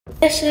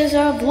This is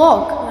a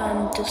vlog.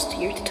 I'm just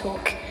here to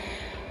talk.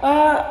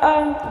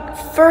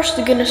 First,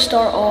 I'm gonna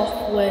start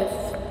off with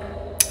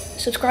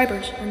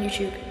subscribers on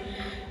YouTube.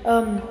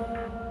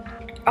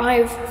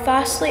 I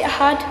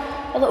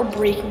had a little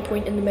breaking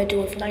point in the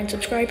middle of 9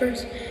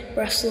 subscribers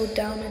where I slowed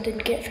down and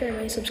didn't get very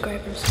many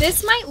subscribers.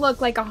 This might look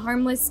like a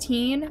harmless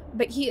teen,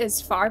 but he is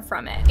far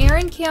from it.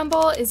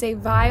 Campbell is a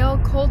vile,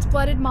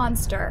 cold-blooded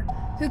monster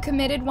who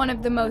committed one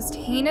of the most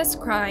heinous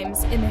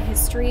crimes in the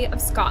history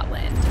of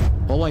Scotland.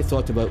 All I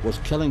thought about was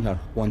killing her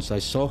once I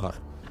saw her.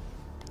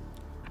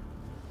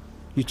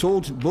 You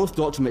told both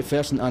Dr.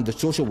 McPherson and the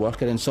social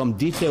worker in some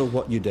detail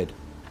what you did.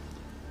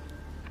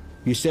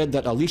 You said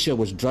that Aleshea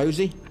was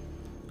drowsy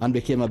and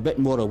became a bit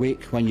more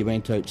awake when you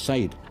went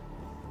outside.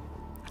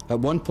 At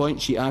one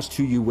point she asked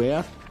who you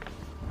were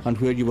and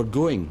where you were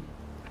going.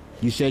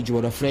 You said you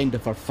were a friend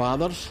of her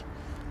father's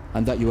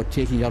and that you were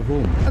taking her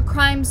home. A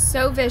crime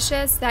so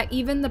vicious that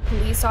even the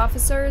police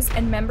officers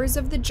and members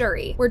of the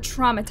jury were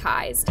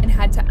traumatized and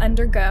had to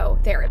undergo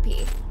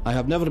therapy. I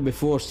have never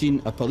before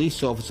seen a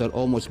police officer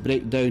almost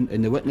break down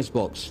in the witness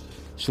box.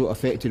 So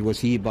affected was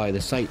he by the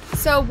sight.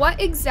 So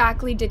what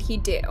exactly did he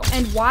do?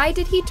 And why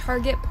did he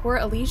target poor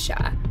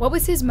Aleshea? What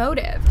was his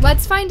motive?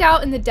 Let's find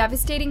out in the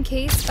devastating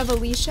case of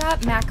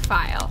Aleshea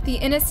McPherson, the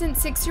innocent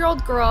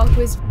 6-year-old girl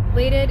who was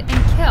violated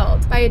and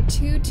killed by a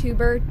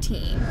YouTuber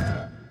teen.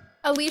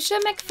 Aleshea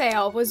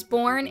McPherson was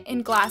born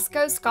in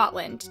Glasgow,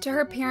 Scotland, to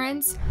her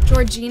parents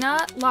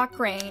Georgina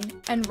Lochrain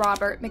and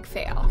Robert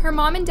McPherson. Her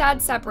mom and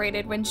dad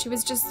separated when she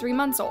was just 3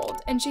 months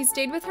old, and she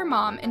stayed with her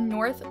mom in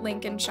North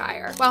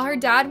Lincolnshire, while her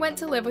dad went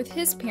to live with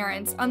his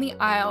parents on the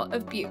Isle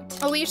of Bute.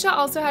 Aleshea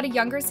also had a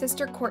younger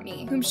sister,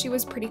 Courtney, whom she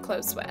was pretty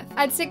close with.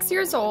 At 6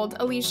 years old,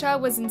 Aleshea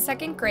was in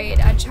 2nd grade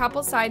at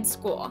Chapelside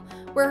School,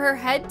 where her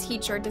head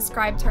teacher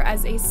described her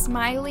as a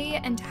smiley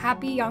and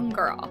happy young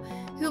girl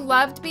who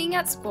loved being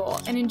at school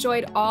and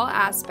enjoyed all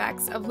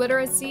aspects of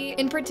literacy,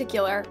 in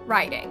particular,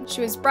 writing. She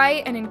was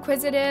bright and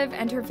inquisitive,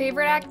 and her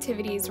favorite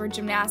activities were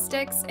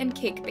gymnastics and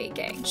cake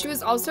baking. She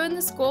was also in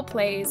the school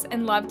plays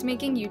and loved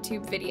making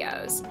YouTube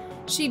videos.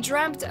 She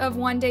dreamt of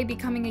one day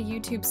becoming a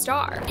YouTube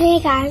star. Hey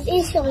guys,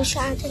 it's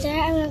Aleshea. Today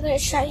I'm going to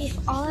show you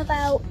all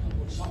about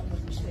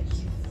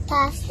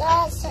pasta,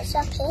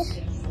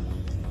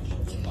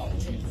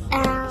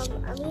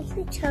 I'm going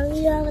to tell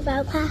you all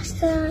about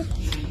pasta.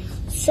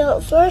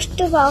 So first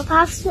of all,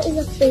 pasta is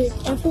a food.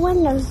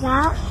 Everyone knows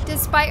that.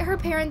 Despite her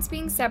parents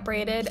being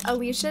separated,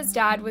 Aleshea's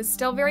dad was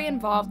still very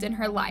involved in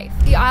her life.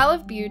 The Isle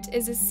of Bute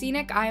is a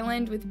scenic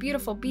island with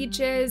beautiful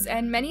beaches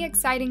and many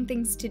exciting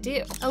things to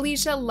do.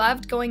 Aleshea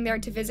loved going there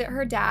to visit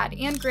her dad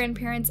and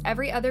grandparents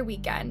every other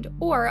weekend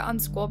or on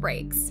school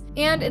breaks.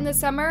 And in the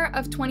summer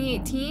of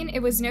 2018, it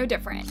was no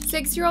different.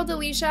 6-year-old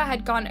Aleshea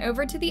had gone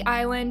over to the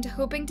island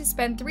hoping to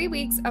spend 3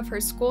 weeks of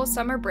her school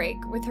summer break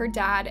with her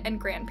dad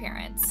and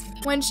grandparents.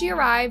 When she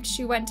arrived,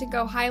 she went to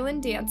go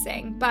Highland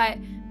dancing, but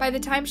by the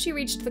time she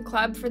reached the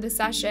club for the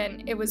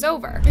session, it was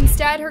over.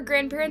 Instead, her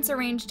grandparents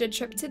arranged a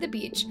trip to the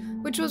beach,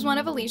 which was one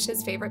of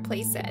Aleshea's favorite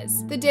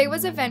places. The day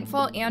was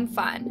eventful and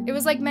fun. It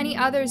was like many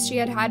others she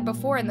had had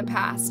before in the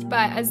past,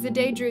 but as the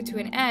day drew to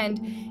an end,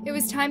 it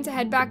was time to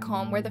head back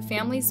home where the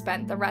family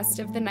spent the rest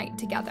of the night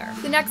together.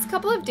 The next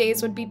couple of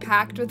days would be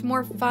packed with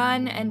more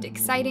fun and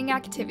exciting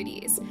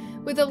activities,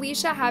 with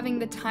Aleshea having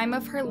the time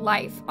of her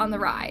life on the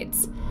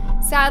rides.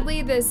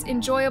 Sadly, this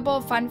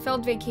enjoyable,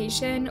 fun-filled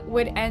vacation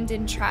would end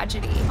in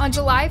tragedy. On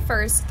July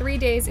 1st, 3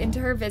 days into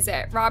her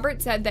visit,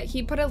 Robert said that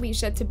he put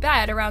Aleshea to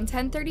bed around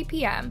 10:30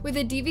 p.m. with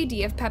a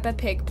DVD of Peppa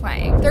Pig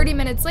playing. 30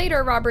 minutes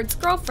later, Robert's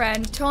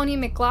girlfriend, Tony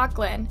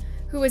McLaughlin,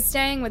 who was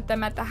staying with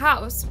them at the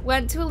house,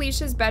 went to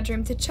Aleshea's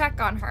bedroom to check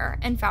on her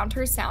and found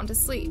her sound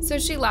asleep. So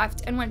she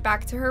left and went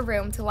back to her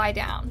room to lie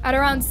down. At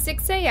around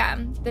 6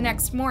 a.m. the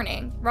next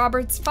morning,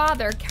 Robert's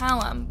father,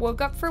 Callum,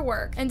 woke up for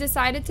work and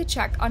decided to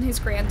check on his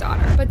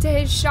granddaughter. But to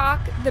his shock,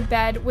 the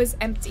bed was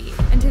empty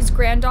and his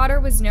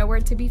granddaughter was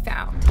nowhere to be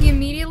found. He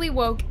immediately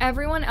woke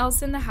everyone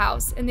else in the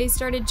house and they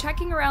started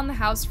checking around the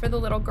house for the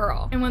little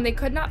girl. And when they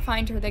could not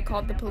find her, they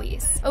called the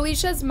police.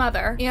 Aleshea's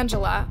mother,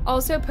 Angela,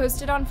 also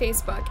posted on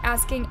Facebook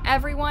asking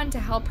everyone to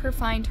help her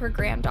find her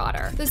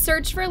granddaughter. The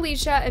search for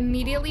Aleshea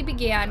immediately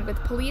began, with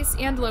police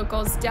and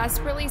locals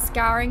desperately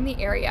scouring the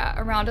area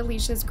around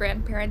Aleshea's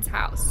grandparents'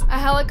 house. A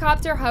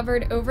helicopter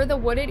hovered over the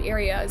wooded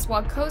areas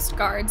while Coast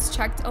Guards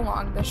checked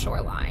along the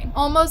shoreline.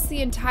 Almost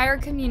the entire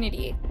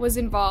community was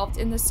involved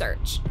in the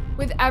search,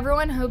 with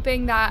everyone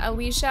hoping that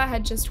Aleshea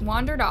had just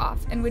wandered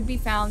off and would be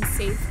found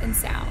safe and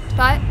sound.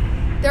 But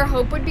their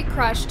hope would be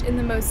crushed in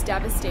the most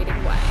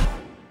devastating way.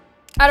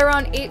 At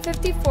around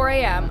 8:54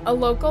 a.m., a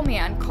local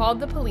man called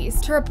the police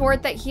to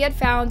report that he had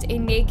found a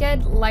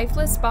naked,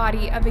 lifeless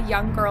body of a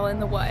young girl in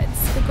the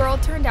woods. The girl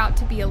turned out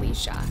to be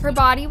Aleshea. Her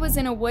body was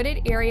in a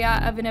wooded area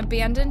of an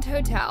abandoned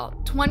hotel,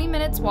 20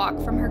 minutes walk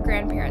from her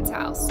grandparents'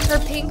 house. Her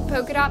pink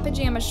polka dot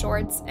pajama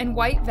shorts and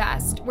white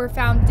vest were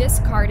found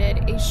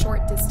discarded a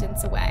short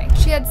distance away.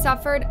 She had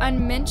suffered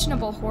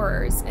unmentionable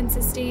horrors and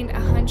sustained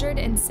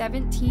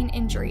 117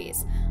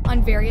 injuries,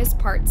 on various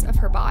parts of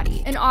her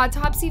body. An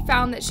autopsy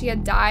found that she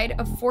had died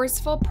of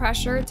forceful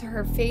pressure to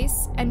her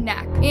face and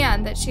neck,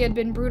 and that she had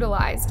been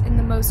brutalized in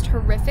the most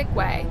horrific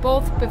way,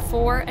 both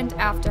before and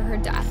after her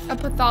death. A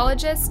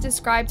pathologist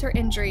described her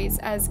injuries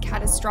as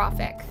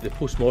catastrophic. The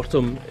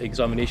post-mortem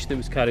examination that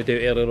was carried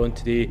out earlier on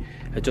today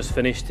had just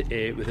finished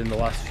within the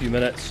last few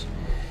minutes.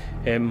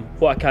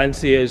 What I can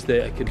say is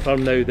that I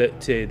confirm now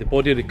that the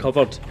body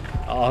recovered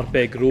at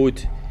Ardbeg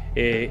Road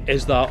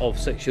is that of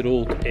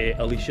 6-year-old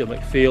Aleshea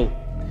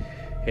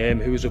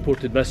McPherson, who was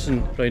reported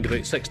missing around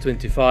about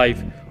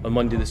 6:25 on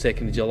Monday the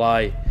 2nd of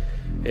July.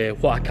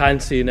 What I can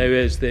say now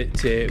is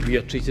that we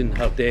are treating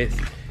her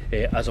death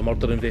as a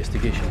murder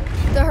investigation.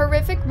 The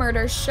horrific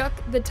murder shook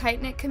the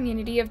tight-knit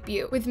community of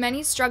Butte, with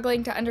many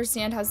struggling to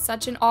understand how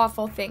such an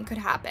awful thing could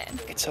happen.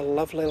 It's a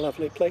lovely,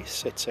 lovely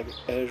place. It's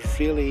a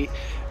really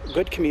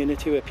good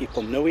community where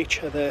people know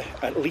each other,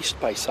 at least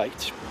by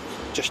sight.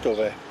 Just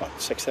over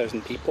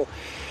 6,000 people.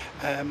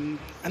 And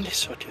this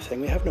sort of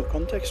thing, we have no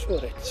context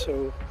for it,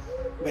 so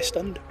we're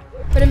stunned.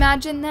 But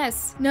imagine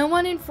this, no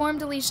one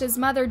informed Aleshea's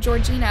mother,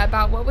 Georgina,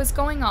 about what was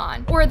going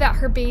on, or that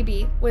her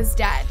baby was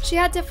dead. She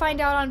had to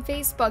find out on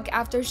Facebook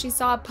after she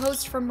saw a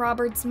post from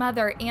Robert's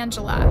mother,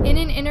 Angela. In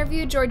an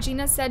interview,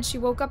 Georgina said she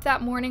woke up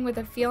that morning with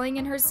a feeling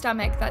in her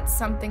stomach that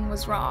something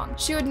was wrong.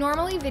 She would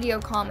normally video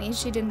call me,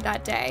 she didn't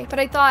that day, but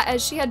I thought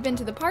as she had been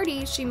to the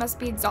party, she must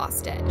be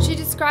exhausted. She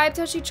described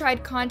how she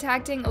tried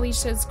contacting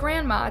Aleshea's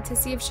grandma to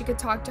see if she could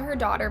talk to her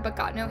daughter, but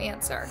got no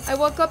answer. I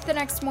woke up the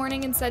next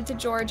morning and said to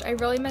George, I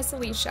really miss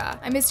Aleshea.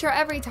 I missed her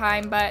every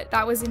time, but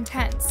that was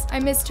intense. I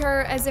missed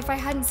her as if I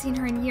hadn't seen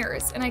her in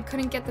years, and I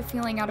couldn't get the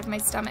feeling out of my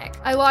stomach.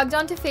 I logged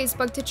onto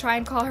Facebook to try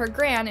and call her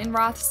gran in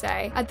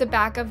Rothsay at the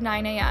back of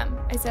 9 a.m.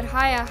 I said,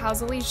 hiya,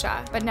 how's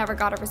Aleshea? But never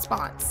got a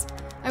response.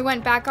 I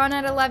went back on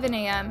at 11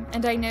 a.m.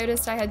 and I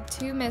noticed I had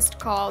 2 missed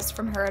calls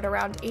from her at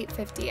around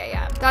 8:50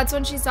 a.m. That's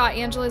when she saw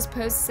Angela's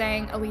post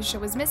saying Aleshea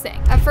was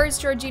missing. At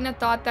first, Georgina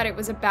thought that it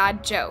was a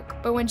bad joke,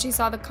 but when she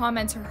saw the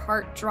comments, her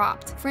heart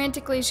dropped.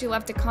 Frantically, she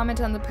left a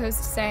comment on the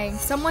post saying,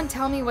 someone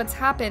tell me what's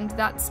happened,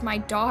 that's my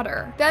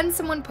daughter. Then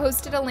someone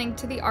posted a link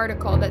to the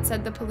article that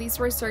said the police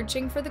were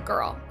searching for the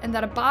girl and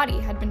that a body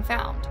had been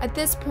found. At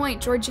this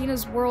point,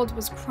 Georgina's world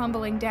was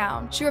crumbling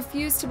down. She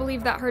refused to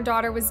believe that her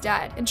daughter was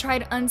dead and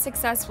tried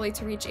unsuccessfully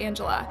to reach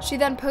Angela. She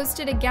then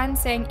posted again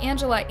saying,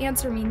 Angela,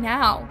 answer me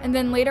now, and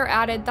then later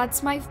added,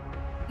 that's my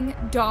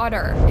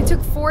daughter. It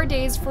took 4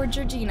 days for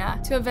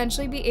Georgina to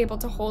eventually be able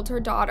to hold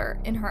her daughter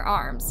in her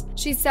arms.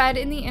 She said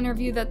in the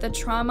interview that the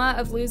trauma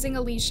of losing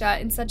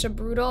Aleshea in such a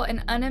brutal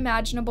and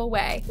unimaginable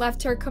way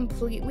left her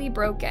completely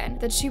broken,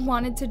 that she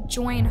wanted to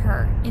join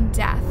her in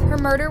death. Her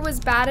murder was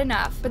bad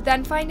enough, but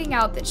then finding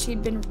out that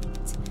she'd been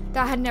raped,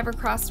 that had never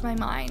crossed my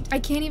mind. I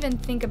can't even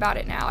think about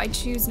it now. I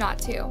choose not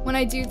to. When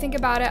I do think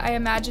about it, I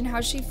imagine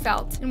how she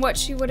felt and what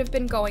she would have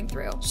been going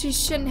through. She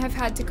shouldn't have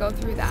had to go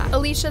through that.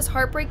 Aleshea's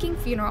heartbreaking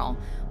funeral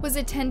was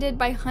attended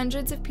by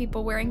hundreds of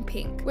people wearing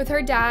pink, with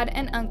her dad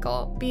and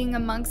uncle being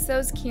amongst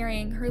those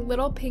carrying her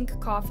little pink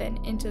coffin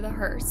into the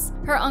hearse.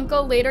 Her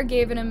uncle later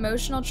gave an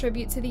emotional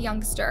tribute to the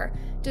youngster,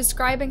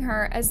 describing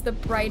her as the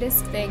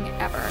brightest thing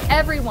ever.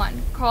 Everyone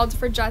called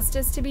for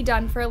justice to be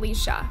done for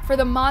Aleshea, for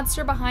the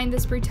monster behind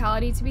this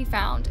brutality to be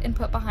found and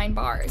put behind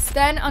bars.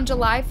 Then on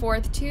July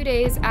 4th, 2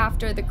 days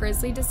after the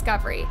grisly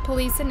discovery,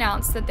 police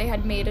announced that they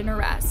had made an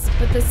arrest,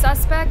 but the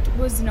suspect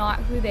was not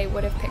who they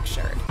would have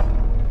pictured.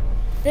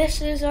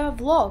 This is a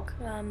vlog.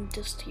 I'm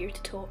just here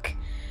to talk.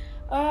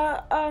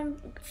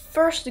 I'm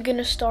first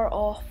gonna start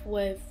off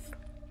with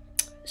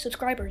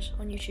subscribers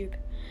on YouTube.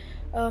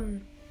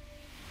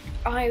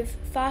 I've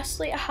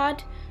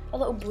had a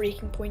little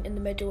breaking point in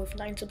the middle of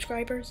 9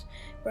 subscribers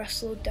where I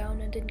slowed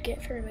down and didn't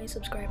get very many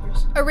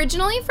subscribers.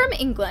 Originally from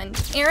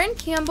England, Aaron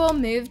Campbell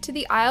moved to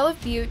the Isle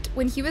of Bute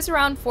when he was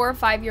around 4 or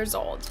 5 years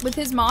old, with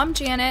his mom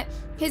Janet,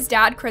 his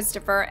dad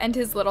Christopher, and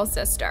his little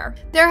sister.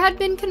 There had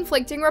been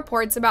conflicting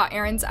reports about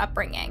Aaron's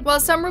upbringing. While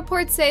some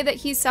reports say that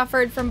he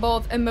suffered from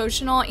both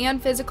emotional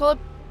and physical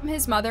abuse from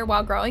his mother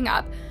while growing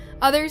up,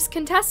 others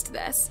contest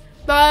this.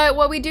 But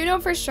what we do know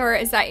for sure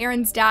is that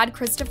Aaron's dad,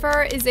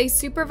 Christopher, is a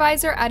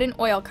supervisor at an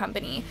oil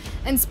company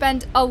and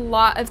spent a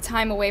lot of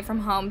time away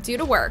from home due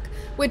to work,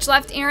 which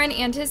left Aaron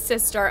and his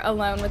sister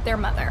alone with their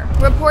mother.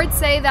 Reports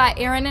say that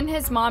Aaron and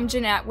his mom,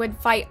 Jeanette, would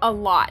fight a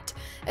lot,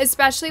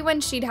 especially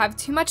when she'd have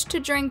too much to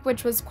drink,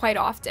 which was quite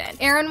often.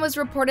 Aaron was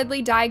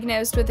reportedly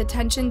diagnosed with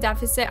attention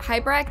deficit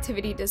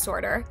hyperactivity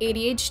disorder,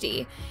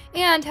 ADHD,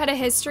 and had a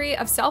history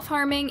of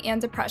self-harming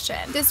and depression.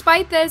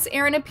 Despite this,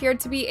 Aaron appeared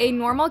to be a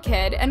normal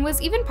kid and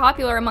was even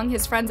popular among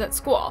his friends at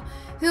school,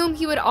 whom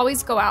he would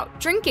always go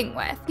out drinking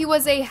with. He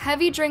was a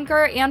heavy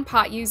drinker and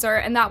pot user,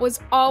 and that was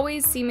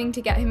always seeming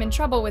to get him in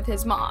trouble with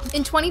his mom.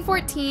 In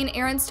 2014,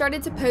 Aaron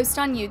started to post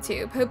on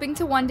YouTube, hoping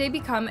to one day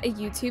become a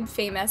YouTube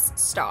famous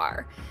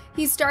star.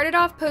 He started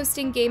off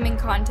posting gaming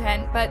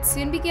content, but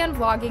soon began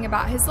vlogging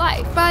about his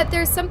life. But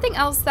there's something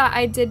else that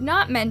I did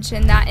not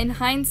mention that in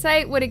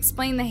hindsight would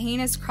explain the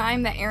heinous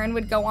crime that Aaron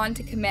would go on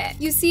to commit.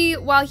 You see,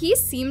 while he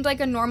seemed like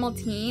a normal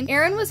teen,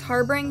 Aaron was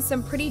harboring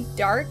some pretty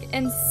dark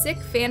and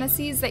sick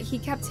fantasies that he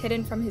kept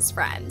hidden from his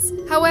friends.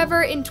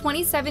 However, in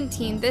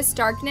 2017, this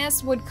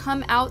darkness would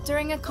come out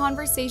during a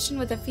conversation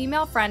with a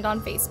female friend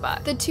on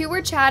Facebook. The two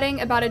were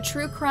chatting about a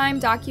true crime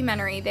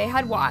documentary they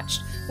had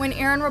watched when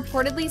Aaron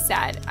reportedly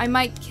said, "I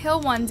might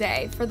kill one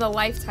day for the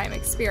lifetime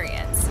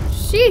experience."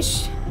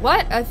 Sheesh,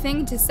 what a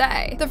thing to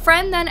say. The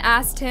friend then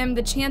asked him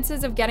the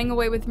chances of getting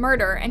away with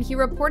murder, and he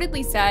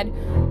reportedly said,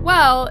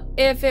 "Well,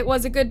 if it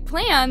was a good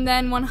plan,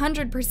 then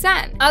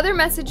 100%. Other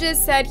messages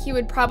said he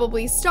would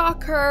probably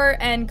stalk her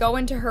and go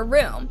into her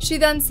room. She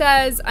then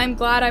says, "I'm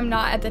glad I'm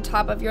not at the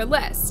top of your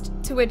list,"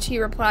 to which he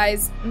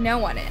replies, "No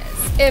one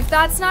is." If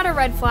that's not a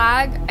red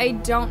flag, I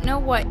don't know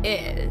what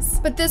is.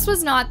 But this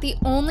was not the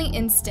only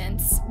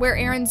instance where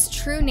Aaron's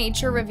true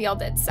nature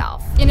revealed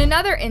itself. In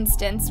another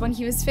instance, when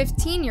he was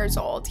 15 years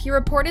old, he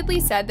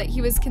reportedly said that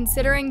he was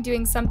considering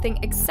doing something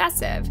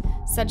excessive,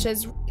 such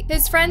as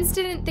his friends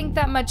didn't think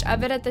that much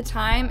of it at the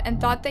time and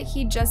thought that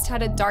he just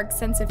had a dark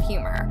sense of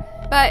humor.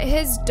 But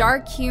his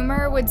dark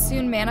humor would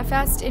soon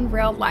manifest in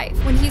real life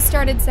when he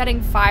started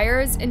setting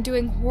fires and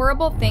doing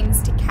horrible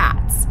things to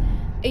cats.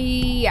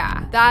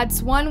 Yeah,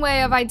 that's one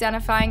way of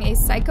identifying a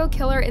psycho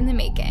killer in the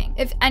making.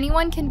 If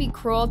anyone can be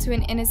cruel to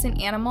an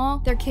innocent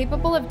animal, they're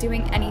capable of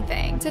doing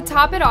anything. To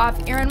top it off,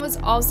 Aaron was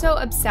also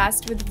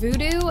obsessed with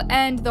voodoo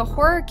and the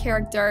horror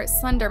character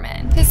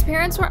Slenderman. His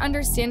parents were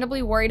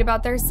understandably worried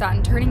about their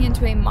son turning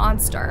into a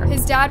monster.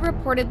 His dad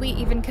reportedly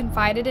even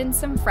confided in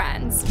some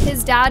friends.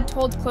 His dad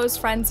told close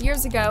friends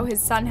years ago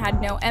his son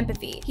had no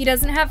empathy. He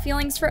doesn't have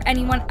feelings for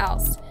anyone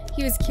else.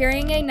 He was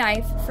carrying a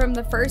knife from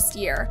the first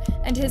year,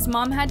 and his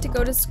mom had to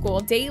go to school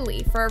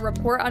daily for a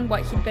report on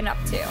what he'd been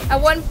up to. At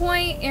one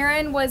point,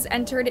 Aaron was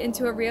entered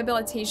into a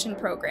rehabilitation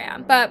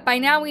program, but by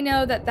now we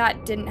know that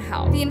that didn't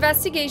help. The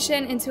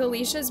investigation into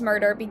Aleshea's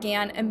murder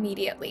began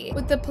immediately,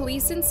 with the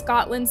police in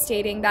Scotland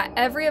stating that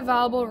every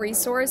available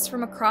resource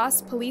from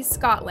across Police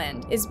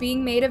Scotland is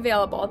being made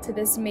available to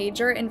this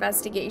major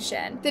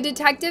investigation. The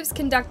detectives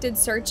conducted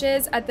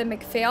searches at the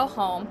McPherson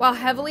home while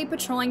heavily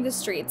patrolling the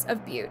streets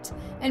of Butte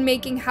and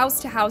making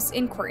house-to-house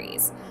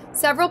inquiries.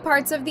 Several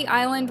parts of the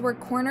island were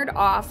cornered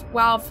off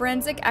while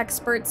forensic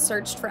experts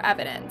searched for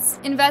evidence.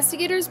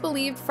 Investigators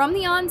believed from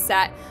the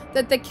onset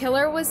that the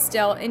killer was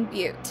still in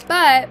Butte.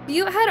 But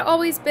Butte had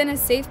always been a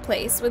safe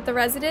place, with the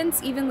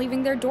residents even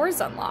leaving their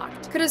doors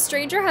unlocked. Could a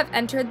stranger have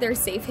entered their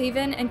safe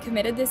haven and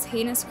committed this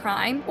heinous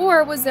crime?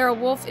 Or was there a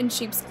wolf in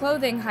sheep's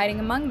clothing hiding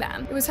among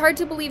them? It was hard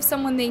to believe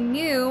someone they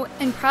knew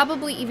and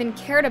probably even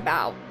cared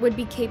about would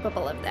be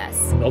capable of this.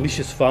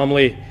 Aleshea's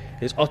family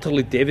is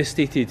utterly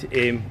devastated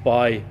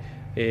by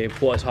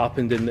what has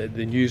happened in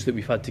the news that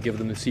we've had to give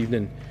them this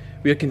evening.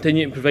 We are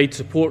continuing to provide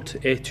support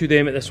to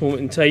them at this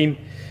moment in time,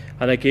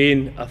 and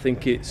again I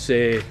think it's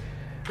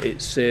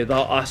that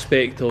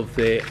aspect of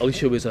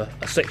Aleshea was a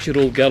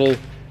 6-year-old girl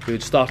who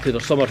had started her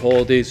summer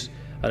holidays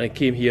and I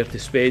came here to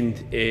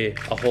spend a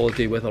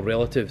holiday with her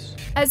relatives.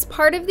 As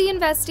part of the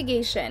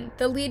investigation,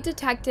 the lead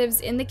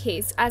detectives in the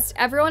case asked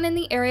everyone in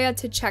the area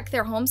to check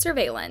their home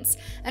surveillance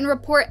and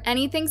report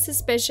anything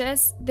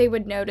suspicious they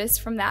would notice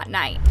from that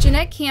night.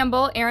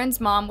 Campbell,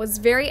 Aaron's mom, was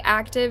very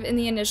active in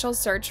the initial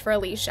search for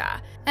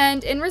Aleshea,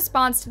 and in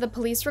response to the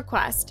police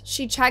request,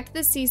 she checked the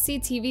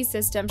CCTV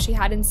system she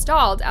had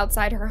installed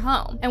outside her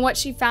home, and what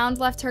she found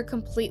left her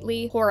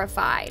completely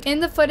horrified. In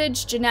the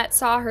footage, Jeanette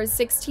saw her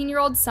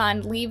 16-year-old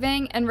son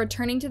leaving and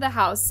returning to the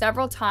house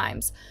several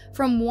times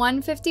from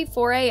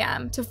 1:54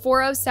 a.m. to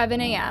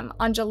 4:07 a.m.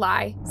 on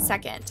July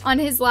 2nd. On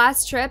his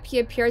last trip, he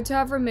appeared to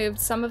have removed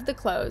some of the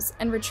clothes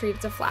and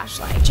retrieved a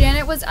flashlight.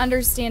 Janet was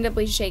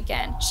understandably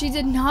shaken. She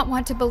did not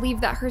want to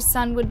believe that her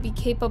son would be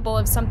capable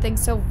of something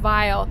so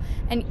vile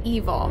and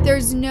evil.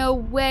 There's no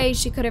way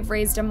she could have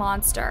raised a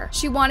monster.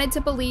 She wanted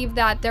to believe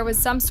that there was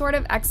some sort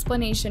of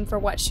explanation for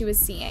what she was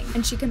seeing,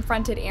 and she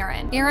confronted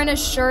Aaron. Aaron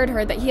assured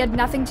her that he had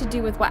nothing to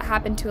do with what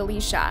happened to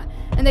Aleshea,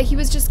 and that he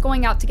was just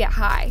going out to get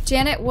high.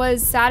 Janet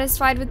was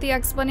satisfied with the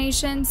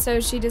explanation, so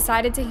she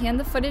decided to hand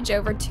the footage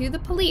over to the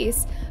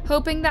police,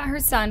 hoping that her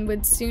son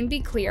would soon be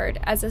cleared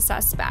as a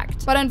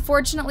suspect. But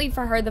unfortunately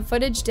for her, the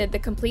footage did the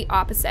complete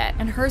opposite,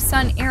 and her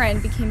son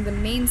Aaron became the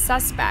main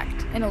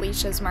suspect in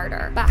Aleshea's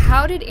murder. But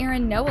how did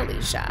Aaron know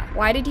Aleshea?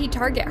 Why did he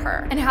target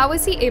her? And how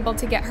was he able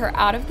to get her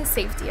out of the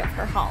safety of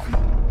her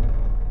home?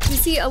 You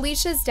see,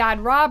 Aleshea's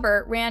dad,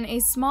 Robert, ran a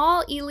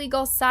small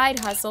illegal side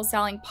hustle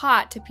selling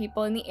pot to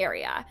people in the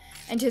area,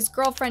 and his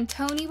girlfriend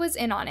Toni was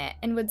in on it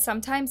and would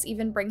sometimes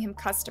even bring him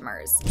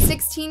customers.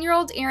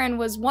 16-year-old Aaron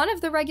was one of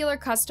the regular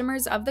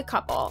customers of the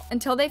couple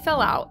until they fell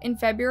out in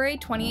February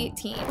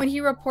 2018, when he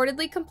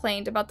reportedly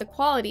complained about the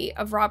quality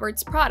of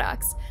Robert's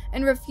products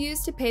and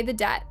refused to pay the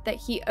debt that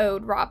he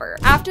owed Robert.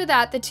 After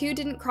that, the two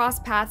didn't cross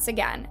paths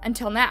again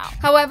until now.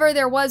 However,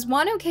 there was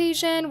one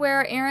occasion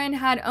where Aaron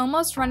had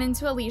almost run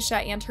into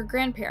Aleshea and her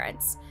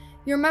grandparents.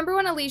 You remember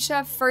when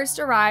Aleshea first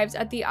arrived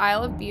at the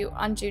Isle of Butte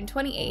on June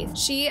 28th,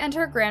 she and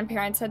her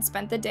grandparents had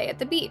spent the day at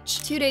the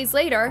beach. 2 days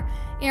later,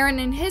 Aaron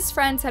and his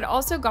friends had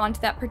also gone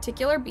to that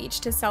particular beach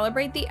to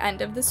celebrate the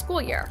end of the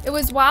school year. It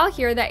was while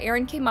here that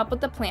Aaron came up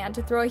with the plan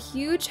to throw a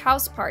huge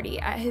house party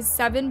at his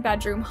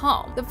 7-bedroom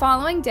home. The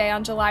following day,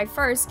 on July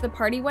 1st, the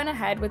party went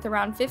ahead with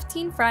around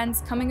 15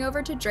 friends coming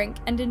over to drink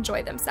and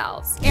enjoy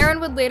themselves.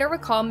 Aaron would later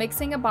recall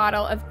mixing a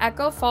bottle of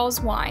Echo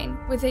Falls wine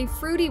with a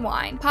fruity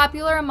wine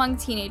popular among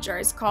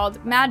teenagers called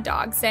Mad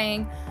Dog,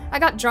 saying, "I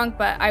got drunk,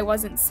 but I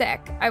wasn't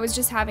sick. I was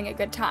just having a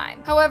good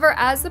time." However,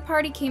 as the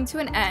party came to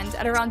an end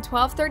at around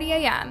 12:30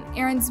 a.m.,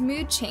 Aaron's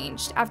mood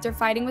changed after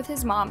fighting with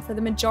his mom for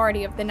the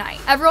majority of the night.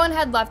 Everyone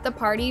had left the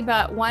party,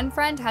 but one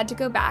friend had to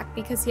go back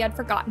because he had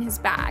forgotten his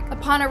bag.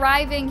 Upon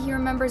arriving, he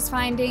remembers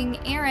finding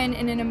Aaron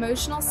in an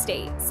emotional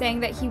state, saying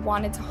that he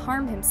wanted to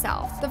harm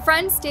himself. The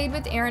friend stayed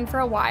with Aaron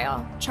for a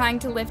while, trying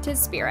to lift his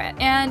spirit,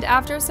 and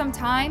after some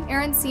time,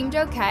 Aaron seemed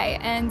okay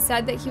and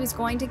said that he was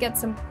going to get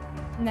some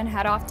and then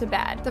head off to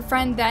bed. The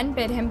friend then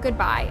bid him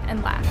goodbye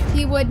and left.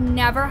 He would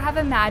never have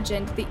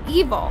imagined the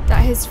evil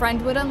that his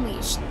friend would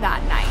unleash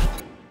that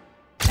night.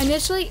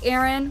 Initially,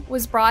 Aaron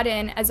was brought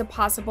in as a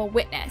possible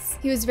witness.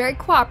 He was very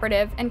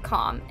cooperative and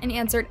calm and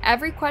answered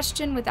every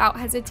question without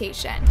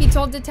hesitation. He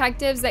told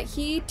detectives that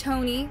he,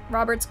 Tony,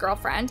 Robert's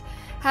girlfriend,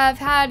 have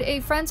had a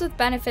friends with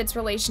benefits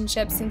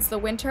relationship since the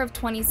winter of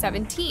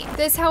 2017.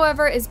 This,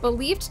 however, is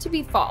believed to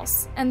be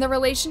false, and the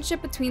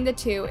relationship between the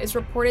two is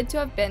reported to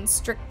have been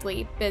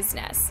strictly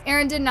business.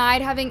 Aaron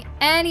denied having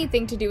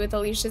anything to do with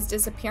Aleshea's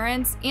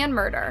disappearance and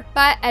murder,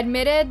 but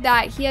admitted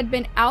that he had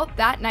been out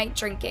that night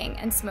drinking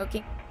and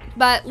smoking.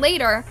 But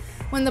later,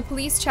 when the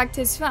police checked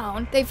his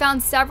phone, they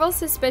found several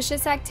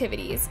suspicious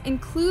activities,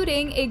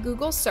 including a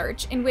Google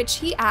search in which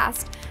he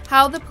asked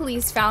how the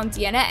police found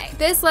DNA.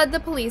 This led the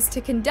police to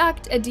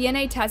conduct a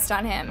DNA test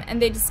on him, and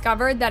they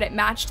discovered that it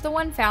matched the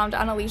one found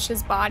on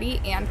Aleshea's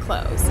body and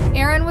clothes.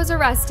 Aaron was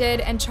arrested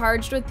and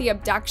charged with the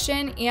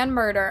abduction and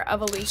murder of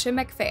Aleshea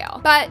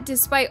McPherson. But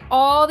despite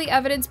all the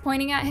evidence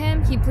pointing at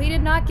him, he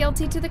pleaded not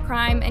guilty to the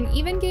crime and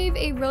even gave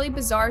a really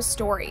bizarre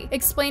story,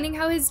 explaining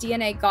how his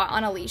DNA got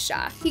on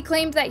Aleshea. He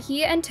claimed that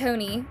he and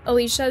Tony,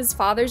 Aleshea's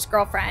father's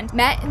girlfriend,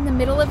 met in the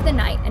middle of the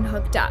night and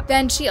hooked up.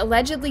 Then she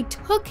allegedly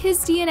took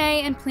his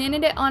DNA and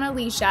planted it on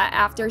Aleshea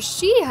after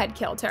she had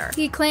killed her.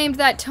 He claimed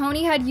that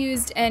Tony had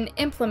used an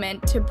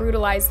implement to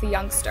brutalize the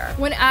youngster.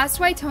 When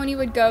asked why Tony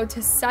would go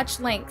to such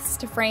lengths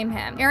to frame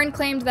him, Aaron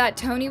claimed that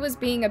Tony was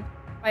being abused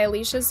by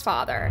Aleshea's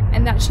father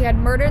and that she had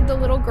murdered the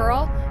little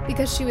girl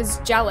because she was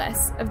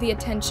jealous of the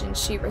attention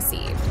she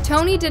received.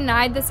 Tony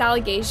denied this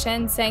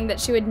allegation, saying that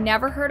she would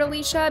never hurt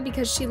Aleshea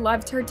because she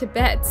loved her to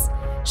bits.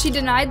 She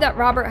denied that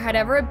Robert had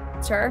ever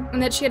abused her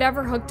and that she had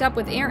ever hooked up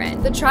with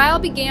Aaron. The trial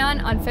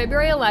began on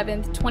February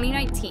 11th,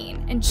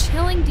 2019, and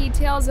chilling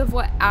details of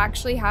what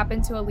actually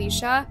happened to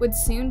Aleshea would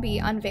soon be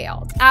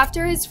unveiled.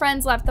 After his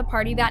friends left the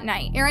party that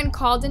night, Aaron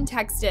called and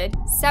texted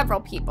several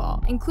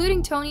people,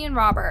 including Tony and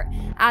Robert,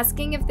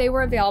 asking if they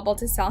were available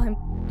to sell him.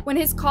 When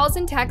his calls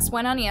and texts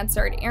went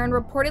unanswered, Aaron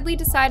reportedly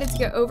decided to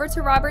go over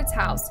to Robert's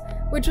house,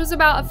 which was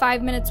about a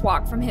 5-minute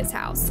walk from his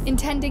house,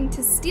 intending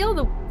to steal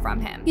the from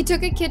him. He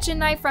took a kitchen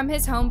knife from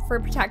his home for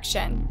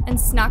protection and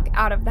snuck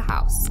out of the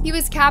house. He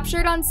was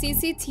captured on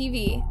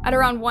CCTV at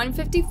around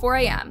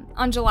 1:54 a.m.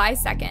 on July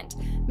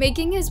 2nd,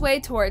 making his way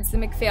towards the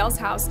McPherson's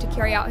house to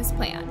carry out his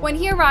plan. When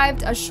he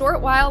arrived a short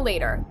while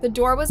later, the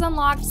door was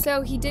unlocked,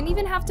 so he didn't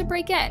even have to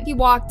break in. He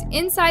walked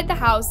inside the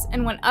house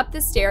and went up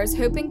the stairs,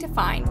 hoping to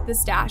find the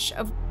stash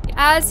of.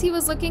 As he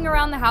was looking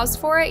around the house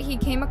for it, he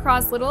came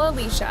across little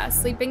Aleshea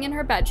sleeping in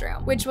her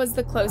bedroom, which was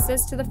the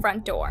closest to the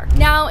front door.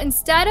 Now,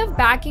 instead of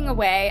backing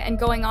away and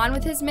going on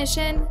with his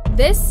mission,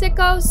 this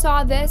sicko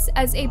saw this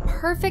as a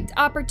perfect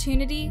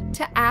opportunity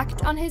to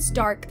act on his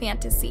dark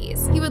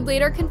fantasies. He would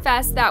later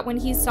confess that when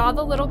he saw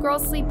the little girl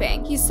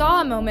sleeping, he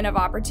saw a moment of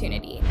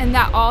opportunity, and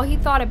that all he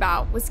thought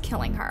about was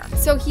killing her.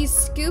 So he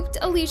scooped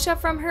Aleshea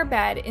from her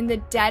bed in the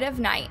dead of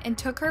night and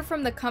took her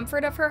from the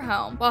comfort of her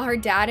home while her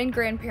dad and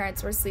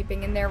grandparents were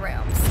sleeping in their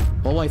rooms.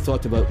 All I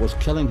thought about was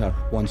killing her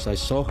once I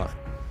saw her.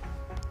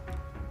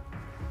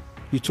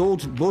 You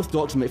told both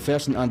Dr.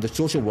 McPherson and the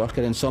social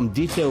worker in some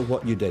detail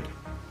what you did.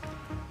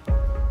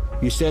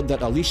 You said that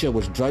Aleshea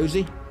was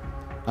drowsy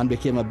and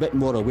became a bit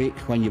more awake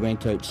when you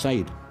went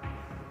outside.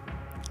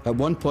 At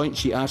one point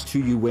she asked who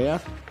you were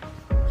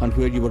and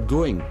where you were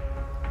going.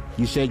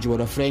 You said you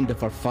were a friend of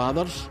her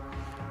father's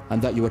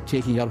and that you were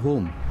taking her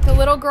home. The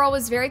little girl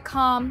was very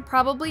calm,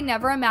 probably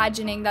never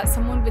imagining that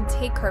someone would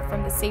take her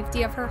from the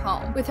safety of her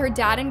home with her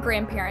dad and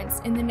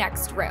grandparents in the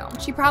next room.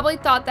 She probably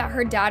thought that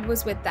her dad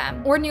was with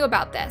them or knew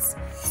about this,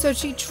 so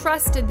she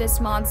trusted this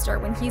monster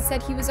when he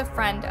said he was a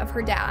friend of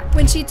her dad.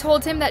 When she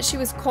told him that she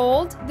was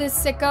cold, this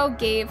sicko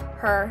gave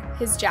her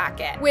his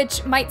jacket,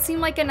 which might seem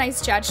like a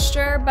nice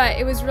gesture, but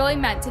it was really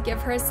meant to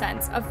give her a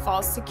sense of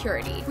false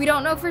security. We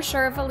don't know for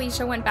sure if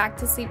Aleshea went back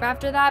to sleep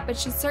after that, but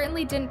she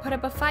certainly didn't put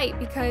up a fight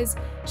because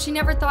she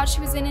never thought she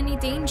was in in any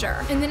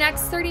danger. In the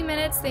next 30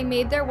 minutes, they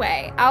made their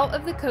way out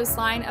of the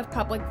coastline of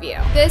public view.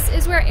 This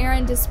is where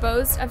Aaron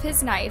disposed of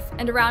his knife,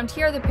 and around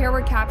here the pair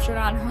were captured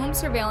on home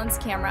surveillance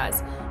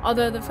cameras,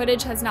 although the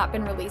footage has not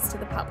been released to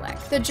the public.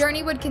 The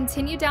journey would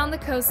continue down the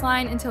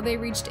coastline until they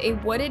reached a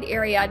wooded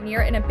area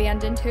near an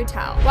abandoned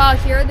hotel. While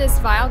here, this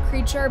vile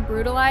creature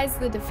brutalized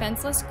the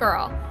defenseless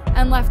girl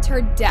and left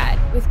her dead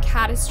with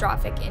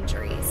catastrophic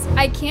injuries.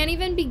 I can't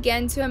even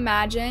begin to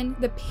imagine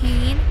the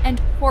pain and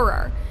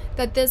horror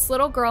that this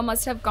little girl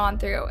must have gone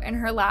through in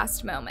her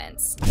last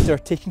moments. After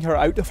taking her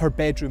out of her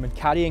bedroom and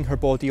carrying her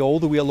body all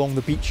the way along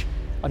the beach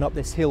and up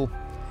this hill,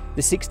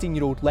 the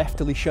 16-year-old left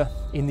Aleshea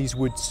in these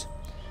woods.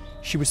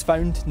 She was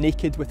found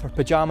naked with her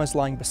pajamas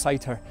lying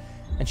beside her,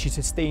 and she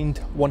sustained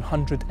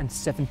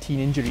 117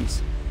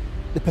 injuries.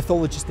 The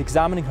pathologist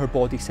examining her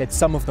body said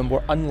some of them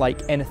were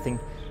unlike anything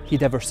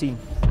he'd ever seen.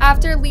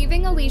 After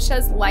leaving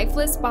Aleshea's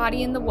lifeless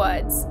body in the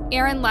woods,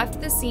 Aaron left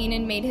the scene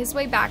and made his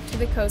way back to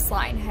the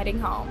coastline, heading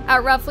home.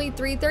 At roughly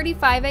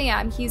 3:35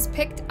 a.m., he's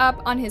picked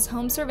up on his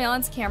home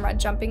surveillance camera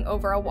jumping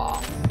over a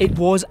wall. It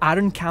was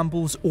Aaron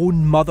Campbell's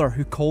own mother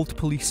who called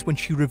police when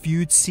she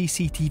reviewed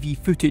CCTV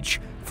footage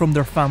from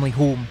their family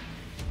home.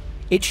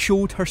 It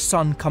showed her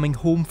son coming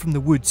home from the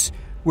woods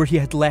where he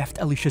had left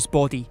Aleshea's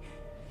body.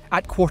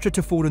 At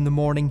 3:45 in the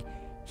morning,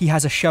 he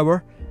has a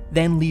shower,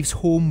 then leaves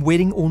home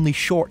wearing only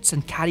shorts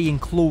and carrying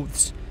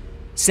clothes.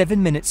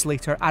 7 minutes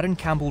later, Aaron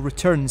Campbell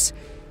returns,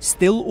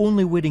 still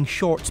only wearing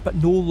shorts but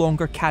no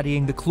longer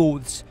carrying the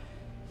clothes.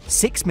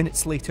 6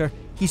 minutes later,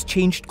 he's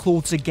changed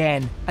clothes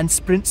again and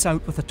sprints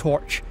out with a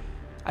torch.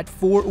 At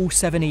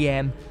 4:07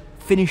 a.m,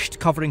 finished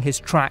covering his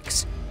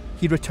tracks,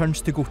 he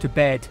returns to go to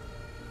bed.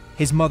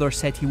 His mother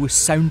said he was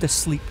sound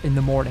asleep in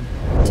the morning.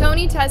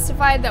 Tony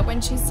testified that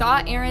when she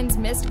saw Aaron's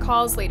missed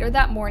calls later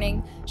that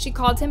morning, she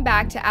called him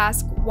back to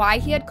ask why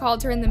he had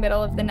called her in the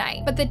middle of the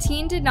night. But the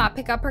teen did not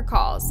pick up her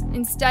calls,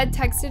 instead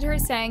texted her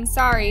saying,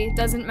 "Sorry,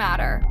 doesn't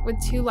matter," with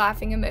 2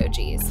 laughing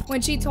emojis.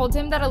 When she told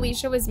him that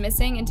Aleshea was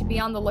missing and to be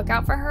on the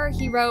lookout for her,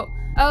 he wrote,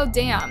 "Oh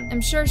damn,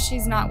 I'm sure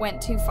she's not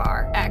went too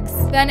far, X."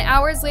 Then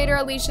hours later,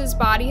 Aleshea's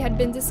body had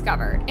been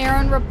discovered.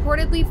 Aaron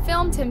reportedly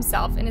filmed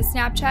himself in a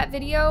Snapchat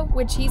video,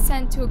 which he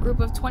sent to a group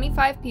of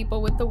 25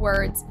 people with the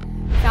words,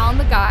 "Found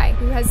the guy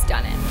who has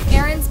done it."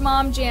 Aaron's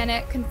mom,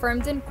 Janet,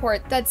 confirmed in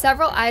court that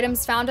several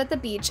items found at the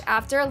beach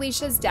after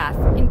Aleshea's death,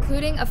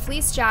 including a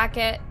fleece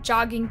jacket,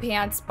 jogging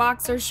pants,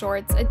 boxer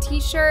shorts, a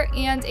t-shirt,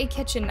 and a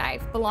kitchen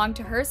knife, belonged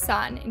to her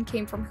son and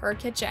came from her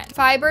kitchen.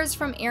 Fibers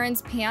from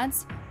Aaron's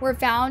pants were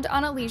found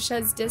on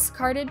Aleshea's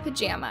discarded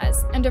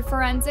pajamas, and a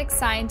forensic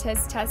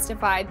scientist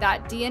testified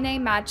that DNA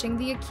matching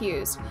the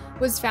accused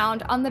was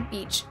found on the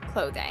beach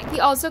clothing. He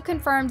also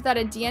confirmed that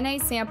a DNA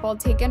sample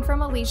taken from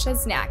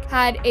Aleshea's neck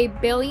had a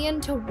 1,000,000,000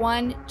 to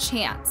 1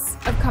 chance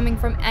of coming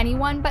from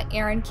anyone but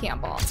Aaron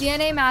Campbell.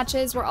 DNA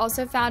matches were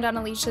also found on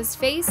Aleshea's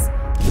face,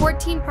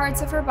 14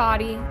 parts of her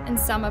body, and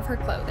some of her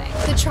clothing.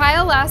 The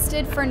trial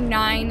lasted for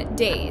 9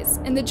 days,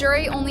 and the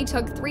jury only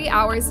took 3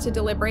 hours to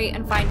deliberate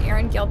and find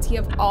Aaron guilty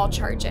of all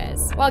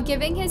charges. While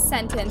giving his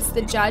sentence,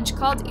 the judge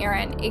called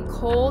Aaron a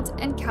cold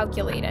and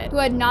calculated, who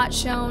had not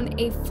shown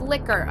a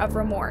flicker of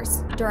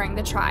remorse during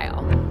the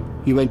trial.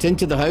 You went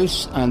into the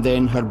house and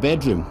then her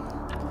bedroom.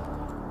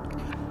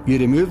 You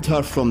removed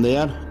her from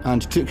there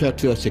and took her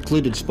to a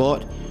secluded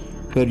spot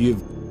where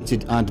you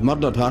visited and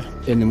murdered her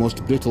in the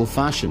most brutal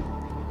fashion.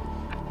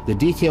 The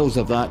details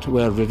of that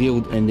were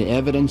revealed in the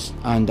evidence,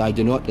 and I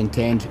do not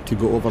intend to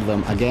go over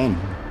them again.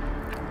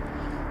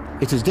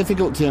 It is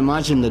difficult to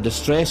imagine the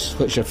distress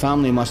which your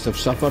family must have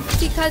suffered.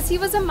 Because he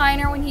was a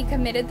minor when he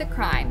committed the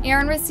crime,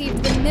 Aaron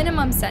received the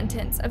minimum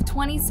sentence of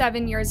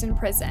 27 years in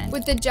prison,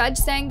 with the judge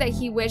saying that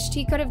he wished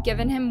he could have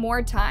given him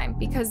more time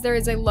because there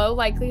is a low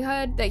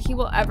likelihood that he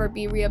will ever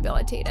be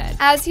rehabilitated.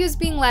 As he was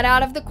being let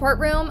out of the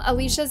courtroom,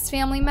 Aleshea's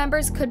family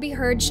members could be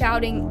heard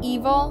shouting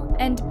 "evil"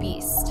 and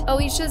 "beast."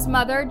 Aleshea's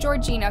mother,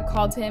 Georgina,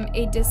 called him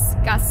a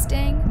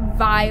disgusting,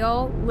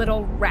 vile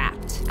little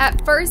rat.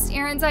 At first,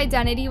 Aaron's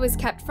identity was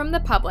kept from the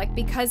public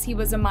because he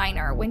was a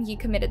minor when he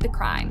committed the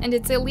crime, and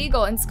it's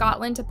illegal in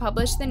Scotland to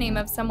publish the name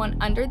of someone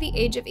under the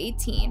age of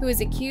 18 who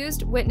is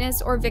accused,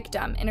 witness, or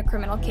victim in a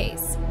criminal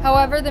case.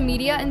 However, the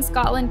media in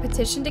Scotland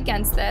petitioned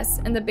against this,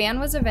 and the ban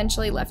was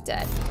eventually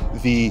lifted.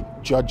 The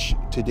judge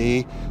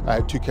today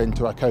took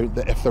into account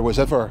that if there was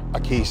ever a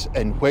case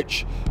in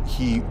which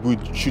he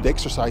should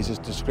exercise his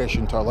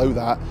discretion to allow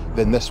that,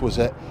 then this was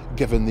it,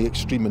 given the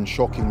extreme and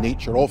shocking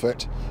nature of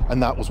it,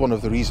 and that was one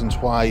of the reasons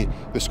why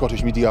the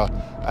Scottish media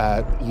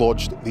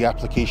lodged the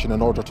application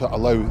in order to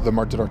allow the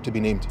murderer to be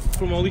named.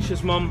 From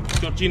Aleshea's mum,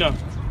 Georgina,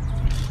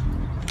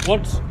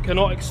 words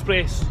cannot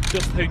express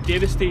just how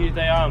devastated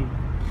I am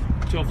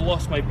to have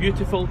lost my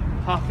beautiful,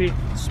 happy,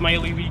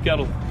 smiley wee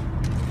girl.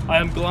 I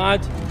am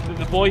glad that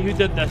the boy who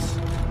did this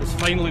has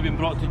finally been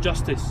brought to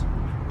justice,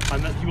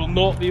 and that he will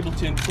not be able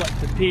to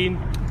inflict the pain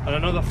and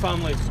another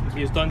family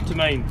he has done to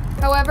mine.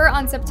 However,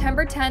 on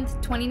September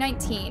 10th,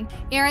 2019,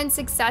 Aaron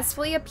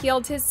successfully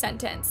appealed his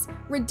sentence,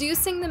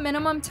 reducing the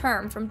minimum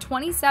term from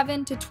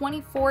 27 to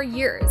 24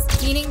 years,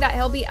 meaning that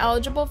he'll be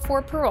eligible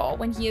for parole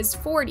when he is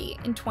 40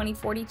 in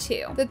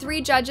 2042. The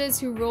 3 judges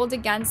who ruled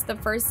against the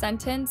first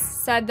sentence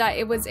said that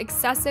it was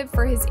excessive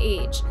for his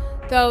age,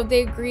 though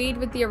they agreed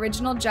with the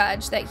original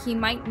judge that he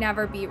might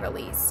never be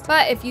released.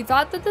 But if you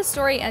thought that the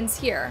story ends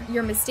here,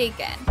 you're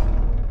mistaken.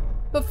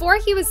 Before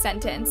he was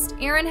sentenced,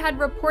 Aaron had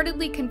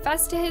reportedly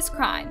confessed to his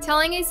crime,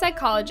 telling a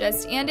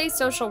psychologist and a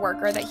social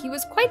worker that he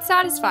was quite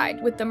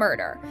satisfied with the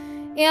murder,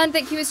 and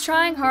that he was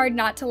trying hard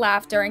not to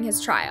laugh during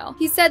his trial.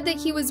 He said that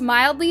he was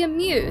mildly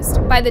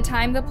amused by the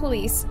time the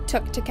police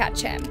took to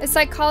catch him. A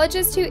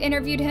psychologist who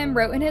interviewed him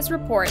wrote in his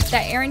report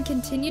that Aaron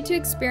continued to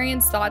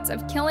experience thoughts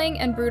of killing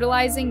and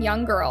brutalizing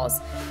young girls,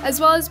 as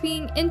well as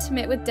being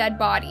intimate with dead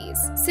bodies.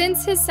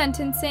 Since his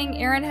sentencing,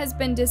 Aaron has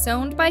been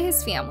disowned by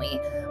his family,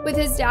 with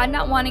his dad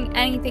not wanting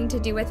anything to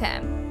do with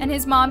him, and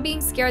his mom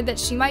being scared that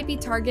she might be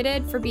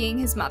targeted for being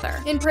his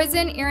mother. In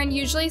prison, Aaron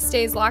usually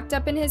stays locked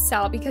up in his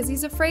cell because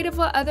he's afraid of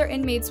what other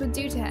inmates would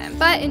do to him.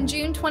 But in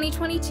June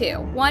 2022,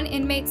 one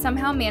inmate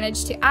somehow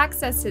managed to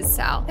access his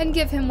cell and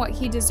give him what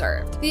he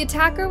deserved. The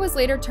attacker was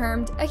later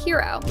termed a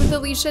hero, with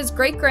Aleshea's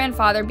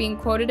great-grandfather being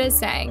quoted as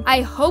saying,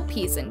 "I hope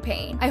he's in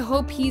pain. I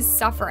hope he's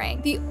suffering.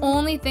 The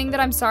only thing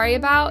that I'm sorry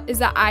about is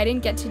that I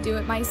didn't get to do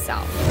it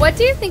myself." What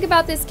do you think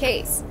about this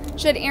case?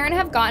 Should Aaron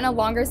have gotten a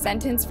longer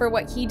sentence for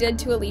what he did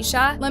to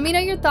Aleshea? Let me know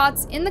your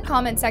thoughts in the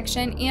comment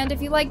section, and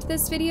if you liked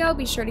this video,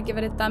 be sure to give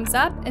it a thumbs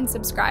up and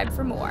subscribe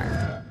for more.